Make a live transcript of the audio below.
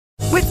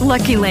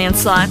Lucky Land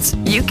Slots,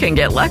 you can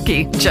get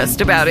lucky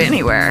just about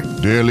anywhere.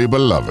 Dearly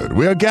beloved,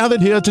 we are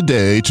gathered here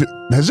today to...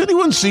 Has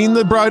anyone seen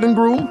the bride and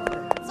groom?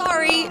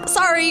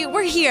 Sorry,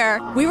 we're here.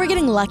 We were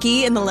getting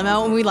lucky in the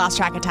limo and we lost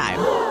track of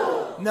time.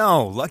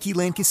 No, Lucky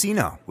Land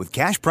Casino, with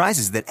cash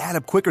prizes that add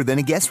up quicker than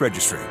a guest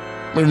registry.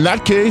 In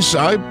that case,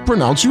 I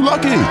pronounce you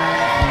lucky.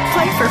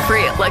 Play for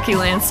free at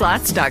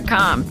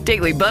LuckyLandSlots.com.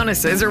 Daily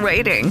bonuses are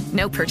waiting.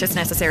 No purchase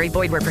necessary.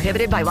 Void where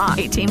prohibited by law.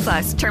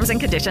 18+. Terms and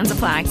conditions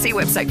apply. See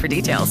website for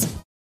details.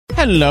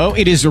 Hello,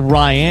 it is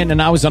Ryan,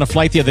 and I was on a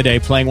flight the other day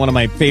playing one of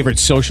my favorite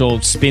social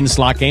spin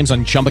slot games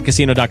on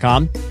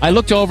ChumbaCasino.com. I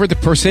looked over at the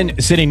person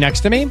sitting next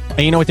to me, and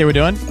you know what they were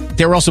doing?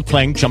 They were also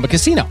playing Chumba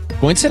Casino.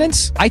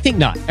 Coincidence? I think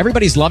not.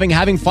 Everybody's loving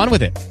having fun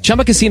with it.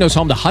 Chumba Casino is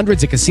home to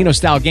hundreds of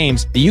casino-style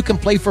games that you can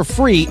play for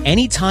free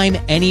anytime,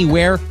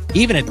 anywhere,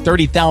 even at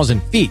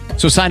 30,000 feet.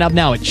 So sign up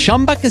now at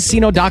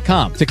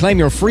ChumbaCasino.com to claim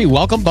your free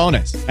welcome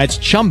bonus. That's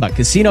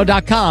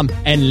ChumbaCasino.com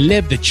and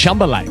live the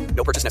Chumba life.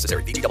 No purchase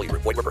necessary. VGW.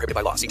 Void where prohibited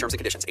by law. See terms and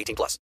conditions.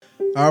 18+.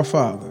 Our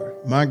Father,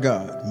 my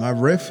God, my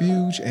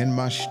refuge and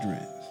my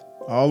strength,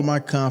 all my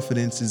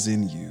confidence is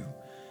in you,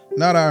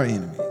 not our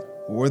enemy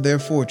or their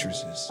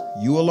fortresses.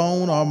 You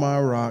alone are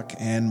my rock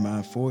and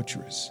my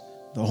fortress,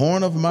 the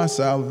horn of my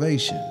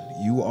salvation.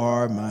 You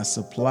are my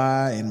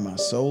supply and my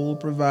sole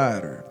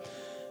provider.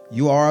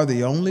 You are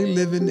the only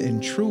living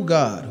and true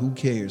God who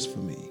cares for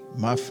me,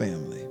 my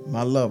family,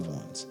 my loved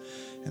ones,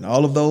 and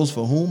all of those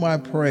for whom I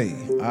pray.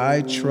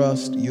 I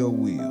trust your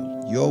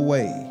will, your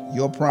way,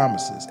 your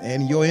promises,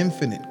 and your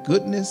infinite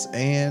goodness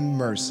and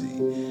mercy.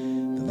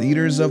 The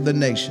leaders of the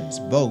nations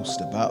boast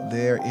about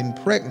their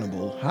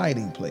impregnable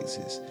hiding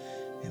places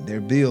and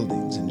their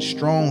buildings and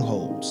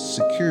strongholds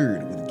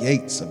secured with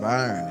gates of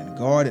iron and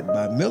guarded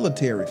by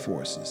military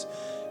forces,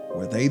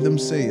 where they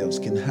themselves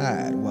can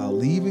hide while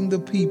leaving the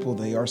people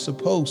they are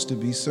supposed to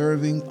be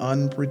serving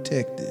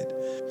unprotected.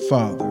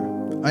 Father,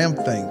 I am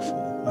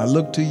thankful. I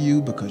look to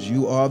you because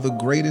you are the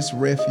greatest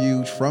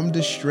refuge from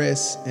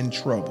distress and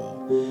trouble.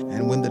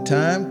 And when the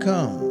time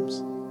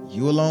comes,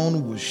 you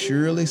alone will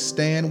surely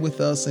stand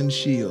with us and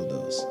shield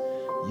us.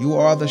 You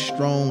are the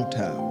strong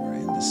tower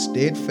and the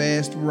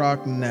steadfast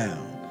rock now,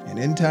 and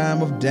in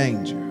time of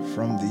danger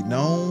from the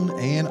known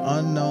and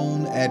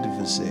unknown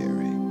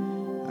adversary.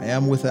 I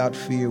am without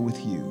fear with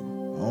you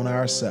on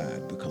our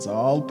side, because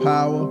all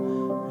power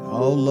and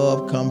all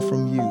love come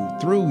from you,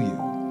 through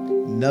you.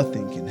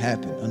 Nothing can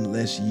happen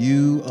unless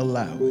you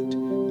allow it.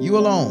 You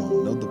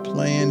alone know the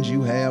plans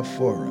you have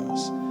for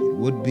us. It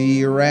would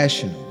be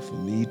irrational for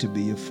me to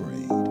be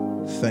afraid.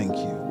 Thank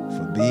you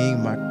for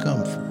being my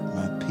comfort,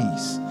 my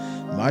peace,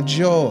 my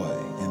joy,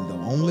 and the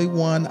only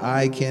one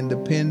I can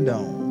depend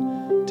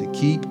on to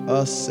keep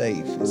us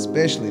safe,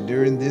 especially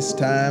during this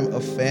time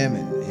of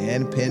famine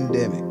and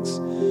pandemics.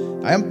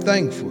 I am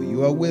thankful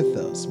you are with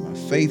us. My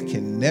faith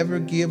can never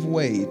give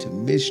way to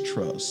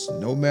mistrust,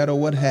 no matter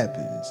what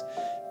happens,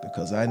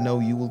 because I know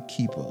you will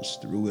keep us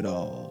through it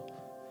all.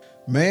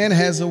 Man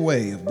has a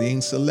way of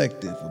being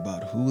selective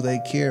about who they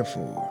care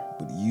for,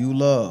 but you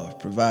love,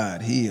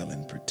 provide, heal,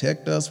 and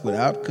protect us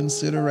without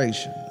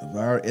consideration of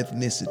our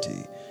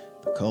ethnicity,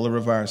 the color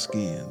of our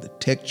skin, the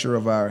texture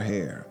of our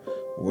hair,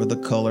 or the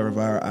color of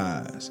our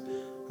eyes,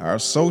 our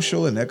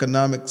social and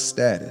economic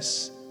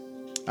status.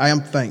 I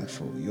am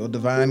thankful your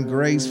divine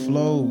grace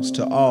flows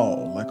to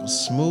all like a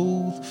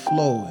smooth,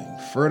 flowing,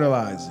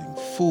 fertilizing,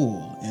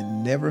 full,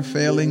 and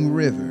never-failing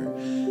river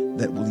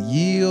that will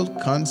yield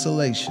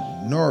consolation,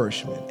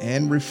 nourishment,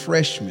 and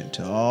refreshment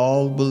to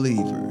all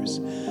believers.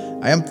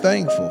 I am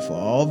thankful for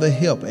all the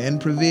help and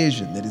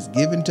provision that is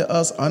given to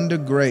us under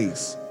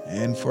grace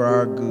and for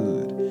our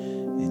good.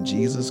 In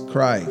Jesus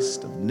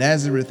Christ of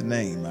Nazareth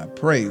name I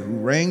pray, who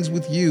reigns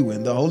with you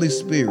and the Holy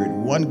Spirit,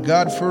 one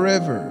God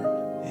forever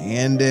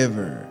and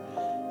ever.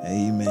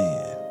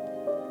 Amen.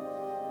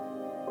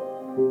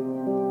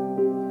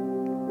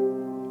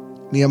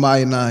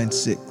 Nehemiah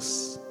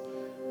 9:6.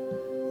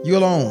 You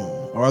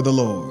alone are the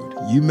Lord.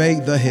 You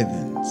made the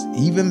heavens,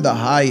 even the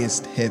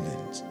highest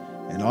heavens,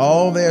 and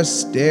all their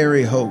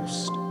starry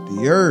host,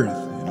 the earth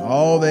and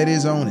all that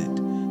is on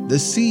it, the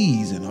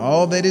seas and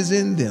all that is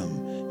in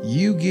them.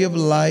 You give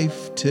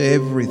life to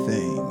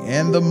everything,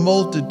 and the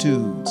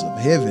multitudes of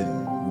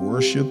heaven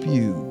worship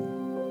you.